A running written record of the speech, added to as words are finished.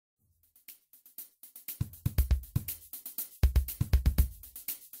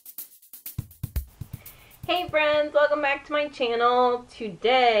Hey friends, welcome back to my channel.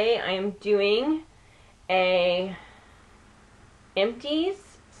 Today I am doing a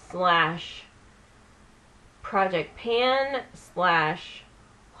Empties slash Project Pan slash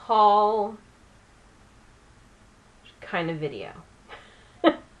haul kind of video.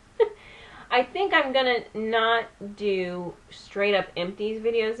 I think I'm gonna not do straight up Empties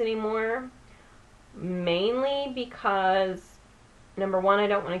videos anymore, mainly because number one, I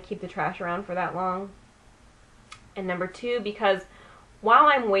don't want to keep the trash around for that long. And number two, because while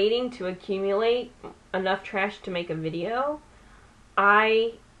I'm waiting to accumulate enough trash to make a video,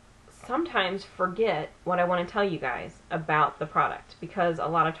 I sometimes forget what I want to tell you guys about the product because a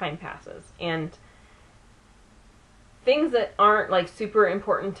lot of time passes. And things that aren't like super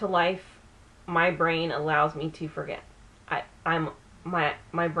important to life, my brain allows me to forget.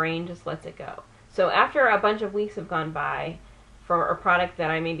 My brain just lets it go. So after a bunch of weeks have gone by, for a product that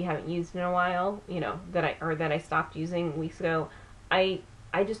I maybe haven't used in a while, you know, that I stopped using weeks ago, I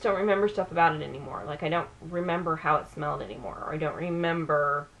just don't remember stuff about it anymore. Like, I don't remember how it smelled anymore, or I don't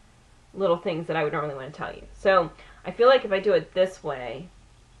remember little things that I would normally want to tell you. So I feel like if I do it this way,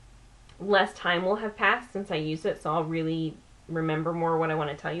 less time will have passed since I used it, so I'll really remember more what I want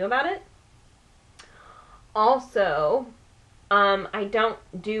to tell you about it. Also, I don't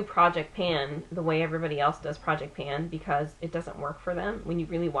do Project Pan the way everybody else does Project Pan because it doesn't work for them. When you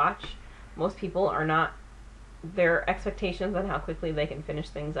really watch, most people are not, their expectations on how quickly they can finish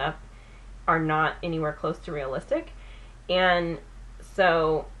things up are not anywhere close to realistic. And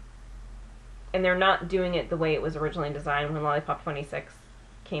so, and they're not doing it the way it was originally designed when Lollipop 26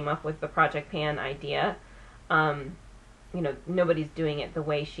 came up with the Project Pan idea. You know, nobody's doing it the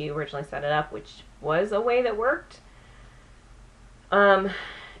way she originally set it up, which was a way that worked.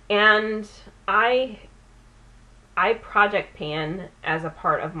 And I Project Pan as a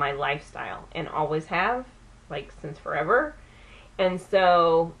part of my lifestyle and always have, like, since forever. And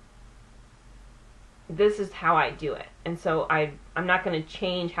so this is how I do it. And so I'm not going to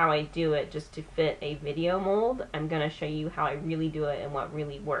change how I do it just to fit a video mold. I'm going to show you how I really do it and what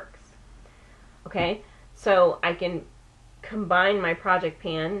really works. Okay? So I can combine my Project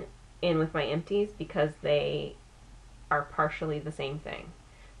Pan in with my Empties because they are partially the same thing.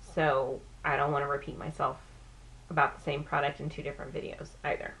 So I don't want to repeat myself about the same product in two different videos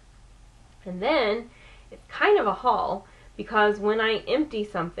either. And then it's kind of a haul because when I empty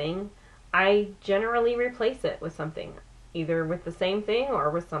something, I generally replace it with something, either with the same thing or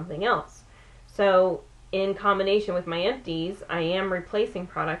with something else. So in combination with my Empties, I am replacing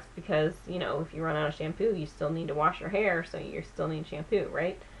products because, you know, if you run out of shampoo, you still need to wash your hair, so you still need shampoo,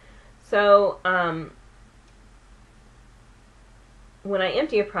 right? So when I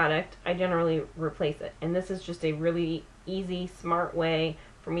empty a product, I generally replace it. And this is just a really easy, smart way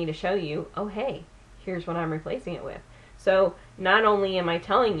for me to show you, oh, hey, here's what I'm replacing it with. So not only am I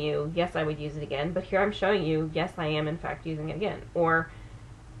telling you, yes, I would use it again, but here I'm showing you, yes, I am in fact using it again. Or,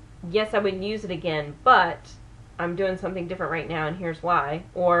 yes, I would use it again, but I'm doing something different right now, and here's why.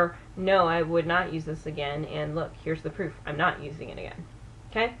 Or, no, I would not use this again, and look, here's the proof. I'm not using it again.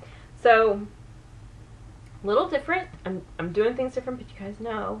 Okay? So little different. I'm doing things different, but you guys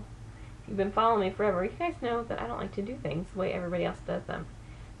know, if you've been following me forever, you guys know that I don't like to do things the way everybody else does them,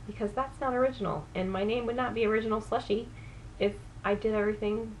 because that's not original, and my name would not be Original Slushy if I did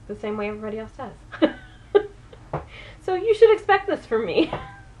everything the same way everybody else does. So you should expect this from me.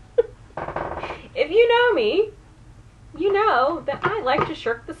 If you know me, you know that I like to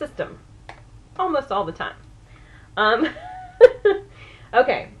shirk the system almost all the time.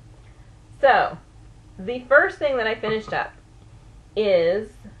 Okay, so the first thing that I finished up is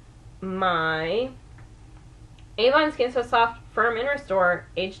my Avon Skin So Soft Firm and Restore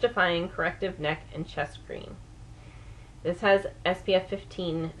Age-Defying Corrective Neck and Chest Cream. This has SPF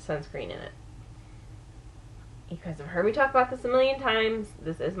 15 sunscreen in it. You guys have heard me talk about this a million times.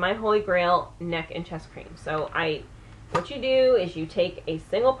 This is my holy grail neck and chest cream. So what you do is you take a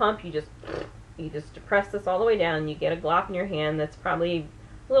single pump, you just depress this all the way down, you get a glop in your hand that's probably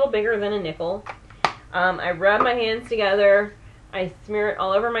a little bigger than a nickel. I rub my hands together, I smear it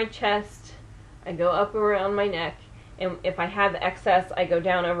all over my chest, I go up around my neck, and if I have excess, I go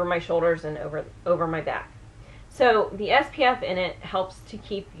down over my shoulders and over my back. So the SPF in it helps to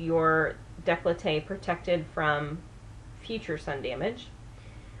keep your décolleté protected from future sun damage.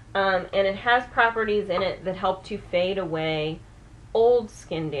 And it has properties in it that help to fade away old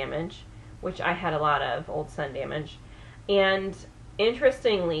skin damage, which I had a lot of, old sun damage. And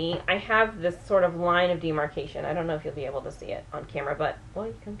interestingly, I have this sort of line of demarcation. I don't know if you'll be able to see it on camera, but, well,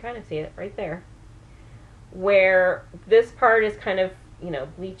 you can kind of see it right there. Where this part is kind of you know,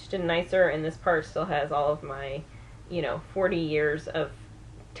 bleached and nicer, and this part still has all of my, you know, 40 years of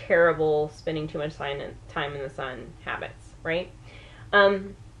terrible spending too much time in the sun habits, right?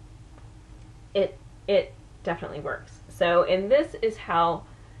 It definitely works. So, and this is how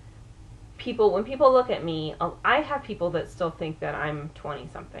people, when people look at me, I have people that still think that I'm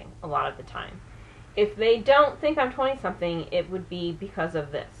 20-something a lot of the time. If they don't think I'm 20-something, it would be because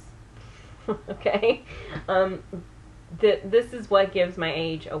of this. Okay? This is what gives my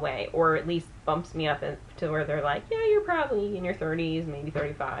age away, or at least bumps me up to where they're like, yeah, you're probably in your 30s, maybe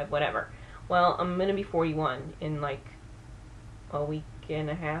 35, whatever. Well, I'm going to be 41 in like a week and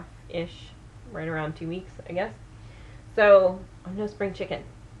a half-ish, right around 2 weeks, I guess. So, I'm no spring chicken.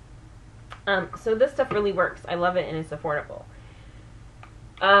 So this stuff really works. I love it, and it's affordable.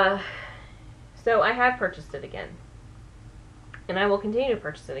 So I have purchased it again. And I will continue to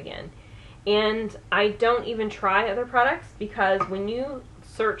purchase it again. And I don't even try other products, because when you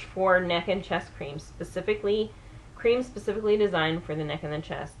search for neck and chest creams specifically designed for the neck and the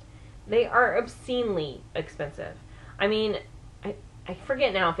chest, they are obscenely expensive. I mean, I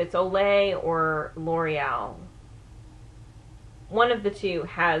forget now if it's Olay or L'Oreal. One of the two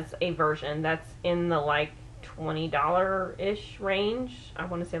has a version that's in the like $20-ish range. I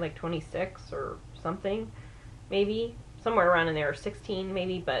want to say like 26 or something, maybe. Somewhere around in there, or 16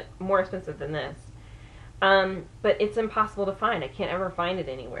 maybe, but more expensive than this. But it's impossible to find. I can't ever find it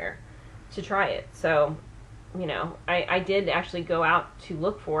anywhere to try it. So, you know, I did actually go out to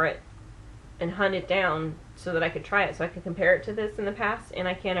look for it and hunt it down so that I could try it, so I could compare it to this in the past, and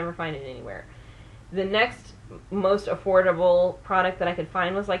I can't ever find it anywhere. The next most affordable product that I could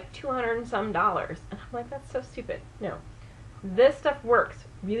find was like $200 and some. And I'm like, that's so stupid. No. This stuff works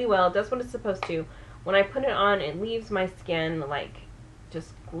really well. It does what it's supposed to. When I put it on, it leaves my skin like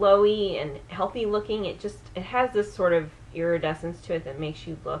just glowy and healthy looking. It has this sort of iridescence to it that makes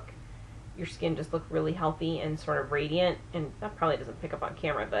your skin just look really healthy and sort of radiant. And that probably doesn't pick up on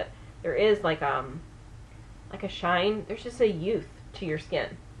camera, but there is like a shine. There's just a youth to your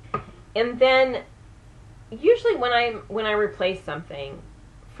skin. And then usually when I replace something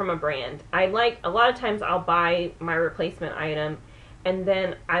from a brand, a lot of times I'll buy my replacement item, and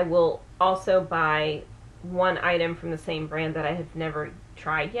then I will also buy one item from the same brand that I have never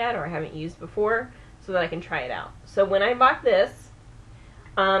tried yet or I haven't used before, so that I can try it out. So when I bought this,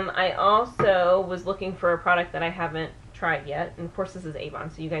 I also was looking for a product that I haven't tried yet, and of course this is Avon,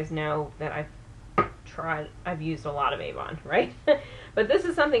 so you guys know that I've used a lot of Avon, right? But this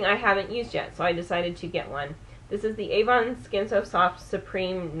is something I haven't used yet, so I decided to get one. This is the Avon Skin So Soft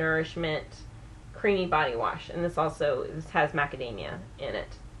Supreme Nourishment Creamy Body Wash, and this has macadamia in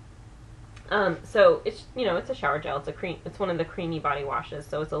it. So it's, you know, it's a shower gel. It's one of the creamy body washes,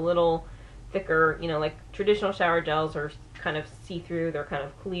 so it's a little thicker. You know, like traditional shower gels are kind of see-through. They're kind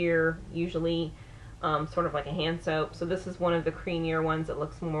of clear, usually, sort of like a hand soap. So this is one of the creamier ones that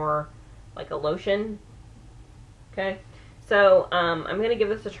looks more like a lotion. Okay, so I'm gonna give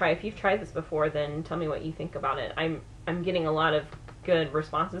this a try. If you've tried this before, then tell me what you think about it. I'm getting a lot of good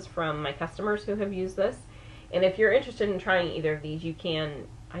responses from my customers who have used this, and if you're interested in trying either of these, you can.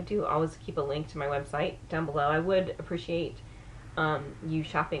 I do always keep a link to my website down below. I would appreciate you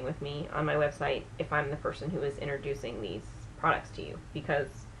shopping with me on my website if I'm the person who is introducing these products to you, because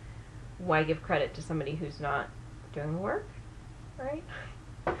why give credit to somebody who's not doing the work, right?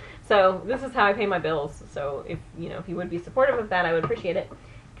 So this is how I pay my bills. So if you would be supportive of that, I would appreciate it,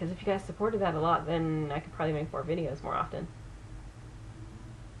 because if you guys supported that a lot, then I could probably make more videos more often.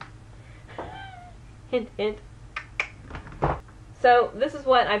 Hint, hint. So this is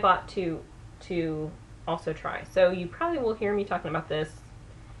what I bought to also try. So you probably will hear me talking about this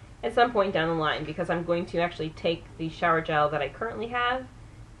at some point down the line, because I'm going to actually take the shower gel that I currently have. You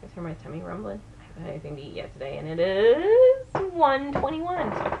guys hear my tummy rumbling? I haven't had anything to eat yet today, and it is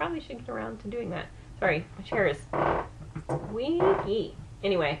 1:21, so I probably should get around to doing that. Sorry, my chair is squeaky.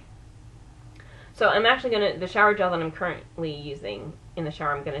 Anyway, so I'm actually the shower gel that I'm currently using in the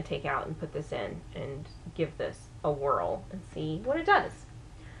shower, I'm going to take out and put this in and give this a whirl and see what it does.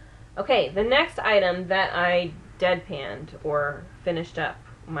 Okay, the next item that I deadpanned or finished up,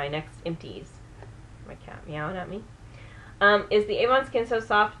 my next empties, my cat meowing at me, is the Avon Skin So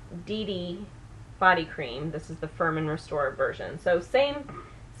Soft DD Body Cream. This is the Firm and Restore version. So same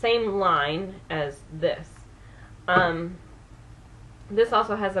line as this. This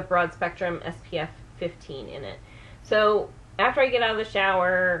also has a broad spectrum SPF 15 in it. So after I get out of the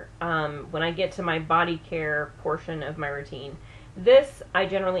shower, when I get to my body care portion of my routine,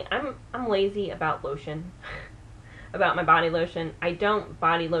 I'm lazy about lotion, about my body lotion. I don't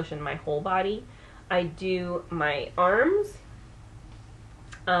body lotion my whole body. I do my arms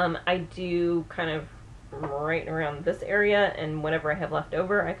I do kind of right around this area, and whatever I have left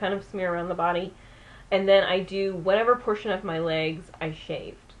over, I kind of smear around the body. And then I do whatever portion of my legs I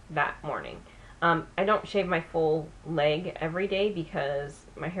shaved that morning. I don't shave my full leg every day because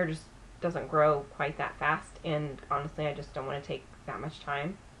my hair just doesn't grow quite that fast, and honestly, I just don't want to take that much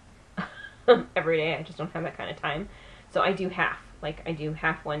time every day. I just don't have that kind of time. So I do half. Like, I do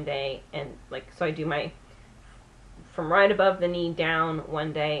half one day, and so I do my from right above the knee down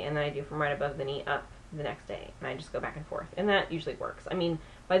one day, and then I do from right above the knee up the next day, and I just go back and forth, and that usually works. I mean,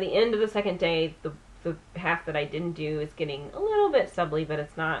 by the end of the second day, the half that I didn't do is getting a little bit stubbly, but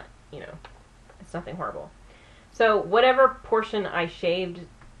it's not, it's nothing horrible. So whatever portion I shaved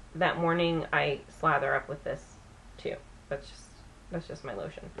that morning, I slather up with this too. That's just my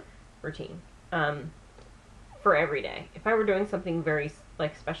lotion routine for every day. If I were doing something very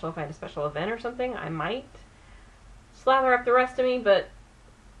special, if I had a special event or something, I might slather up the rest of me, but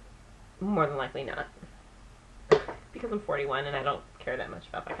more than likely not, because I'm 41 and I don't care that much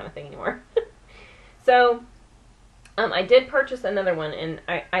about that kind of thing anymore. So I did purchase another one, and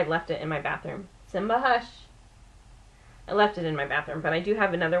I left it in my bathroom. Simba, hush. I left it in my bathroom, but I do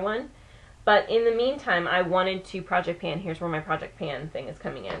have another one. But in the meantime, I wanted to project pan. Here's where my project pan thing is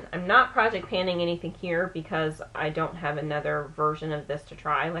coming in. I'm not project panning anything here because I don't have another version of this to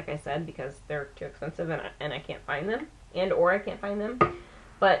try, like I said, because they're too expensive and I can't find them, or I can't find them.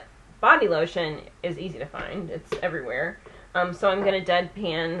 But body lotion is easy to find. It's everywhere. So I'm going to dead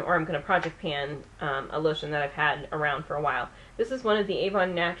pan, or I'm going to project pan a lotion that I've had around for a while. This is one of the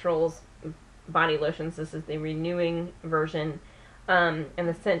Avon Naturals body lotions. This is the renewing version. And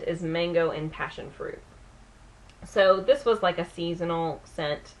the scent is mango and passion fruit. So this was like a seasonal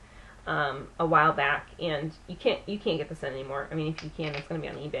scent a while back, and you can't get the scent anymore. I mean, if you can, it's going to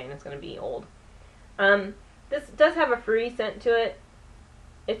be on eBay and it's going to be old. This does have a fruity scent to it.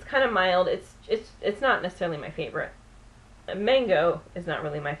 It's kind of mild. It's not necessarily my favorite. Mango is not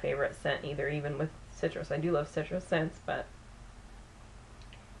really my favorite scent either, even with citrus. I do love citrus scents, but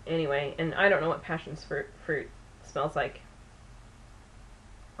anyway, and I don't know what passion fruit smells like,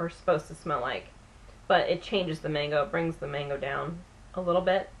 or supposed to smell like, but it changes the mango. It brings the mango down a little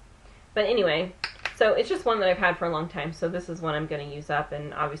bit. But anyway, so it's just one that I've had for a long time, so this is one I'm going to use up,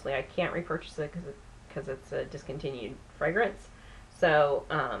 and obviously I can't repurchase it because it's a discontinued fragrance. So,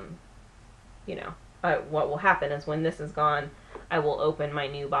 what will happen is when this is gone, I will open my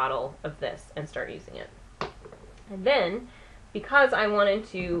new bottle of this and start using it. And then, because I wanted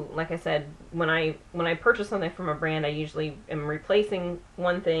to, like I said, when I purchase something from a brand, I usually am replacing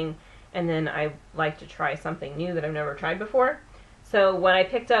one thing, and then I like to try something new that I've never tried before. So what I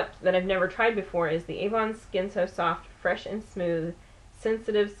picked up that I've never tried before is the Avon Skin So Soft Fresh and Smooth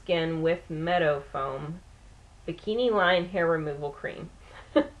Sensitive Skin with Meadow Foam Bikini Line Hair Removal Cream.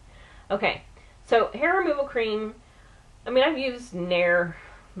 Okay, so hair removal cream, I mean, I've used Nair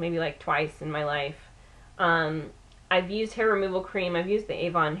maybe like twice in my life. I've used hair removal cream. I've used the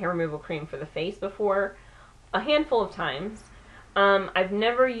Avon hair removal cream for the face before, a handful of times. I've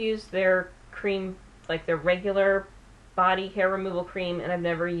never used their cream, like their regular body hair removal cream, and I've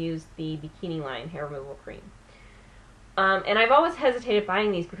never used the Bikini Line hair removal cream. And I've always hesitated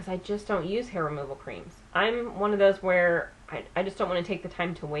buying these because I just don't use hair removal creams. I'm one of those where I just don't want to take the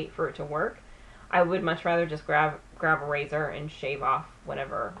time to wait for it to work. I would much rather just grab a razor and shave off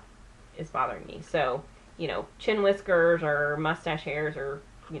whatever is bothering me. So, chin whiskers or mustache hairs or,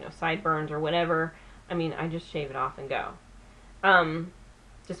 sideburns or whatever, I mean, I just shave it off and go.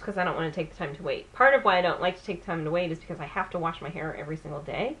 Just because I don't want to take the time to wait. Part of why I don't like to take the time to wait is because I have to wash my hair every single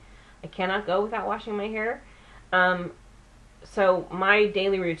day. I cannot go without washing my hair. So my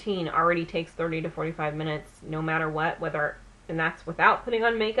daily routine already takes 30 to 45 minutes no matter what, and that's without putting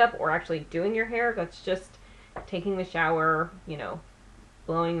on makeup or actually doing your hair. That's just taking the shower,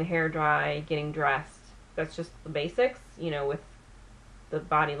 blowing the hair dry, getting dressed. That's just the basics, with the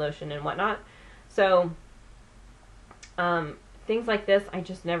body lotion and whatnot. So, things like this, I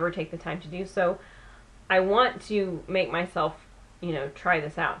just never take the time to do. So, I want to make myself, try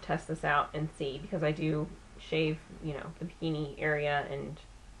this out, test this out, and see, because I do shave, the bikini area, and,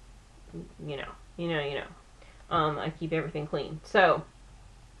 I keep everything clean. So,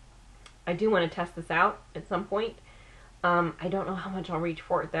 I do want to test this out at some point. I don't know how much I'll reach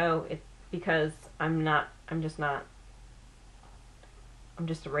for it, though, because I'm just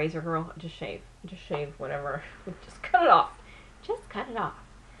a razor girl. Just shave whatever. Just cut it off. Just cut it off.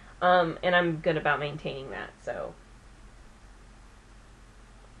 And I'm good about maintaining that, so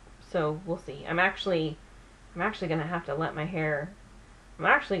we'll see. I'm actually gonna have to let my hair, I'm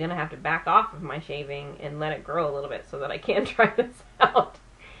actually gonna have to back off of my shaving and let it grow a little bit so that I can try this out.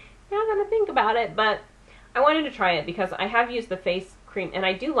 not going to think about it, but I wanted to try it because I have used the face cream, and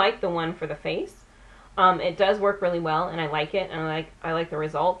I do like the one for the face. It does work really well, and I like it, and I like the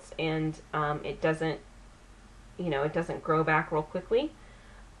results, and it doesn't, it doesn't grow back real quickly.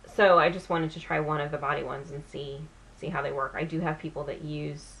 So I just wanted to try one of the body ones and see how they work. I do have people that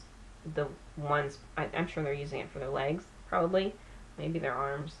use the ones, I'm sure they're using it for their legs, probably, maybe their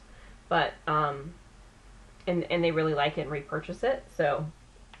arms, but and they really like it and repurchase it. So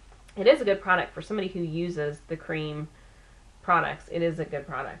it is a good product for somebody who uses the cream products. It is a good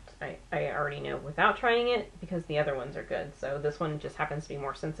product. I already know without trying it, because the other ones are good. So this one just happens to be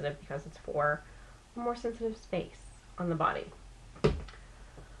more sensitive because it's for a more sensitive space on the body.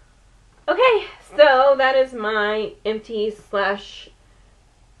 Okay, so that is my Empties /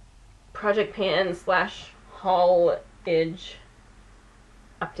 Project Pan / haulage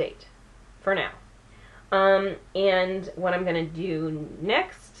update for now. And what I'm going to do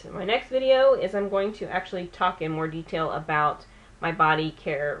next, my next video, is I'm going to actually talk in more detail about my body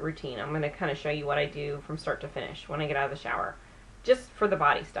care routine. I'm going to kind of show you what I do from start to finish when I get out of the shower, just for the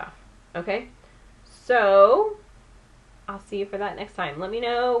body stuff. Okay? So I'll see you for that next time. Let me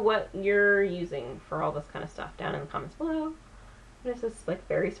know what you're using for all this kind of stuff down in the comments below. This is like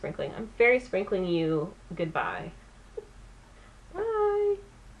fairy sprinkling. I'm fairy sprinkling you goodbye.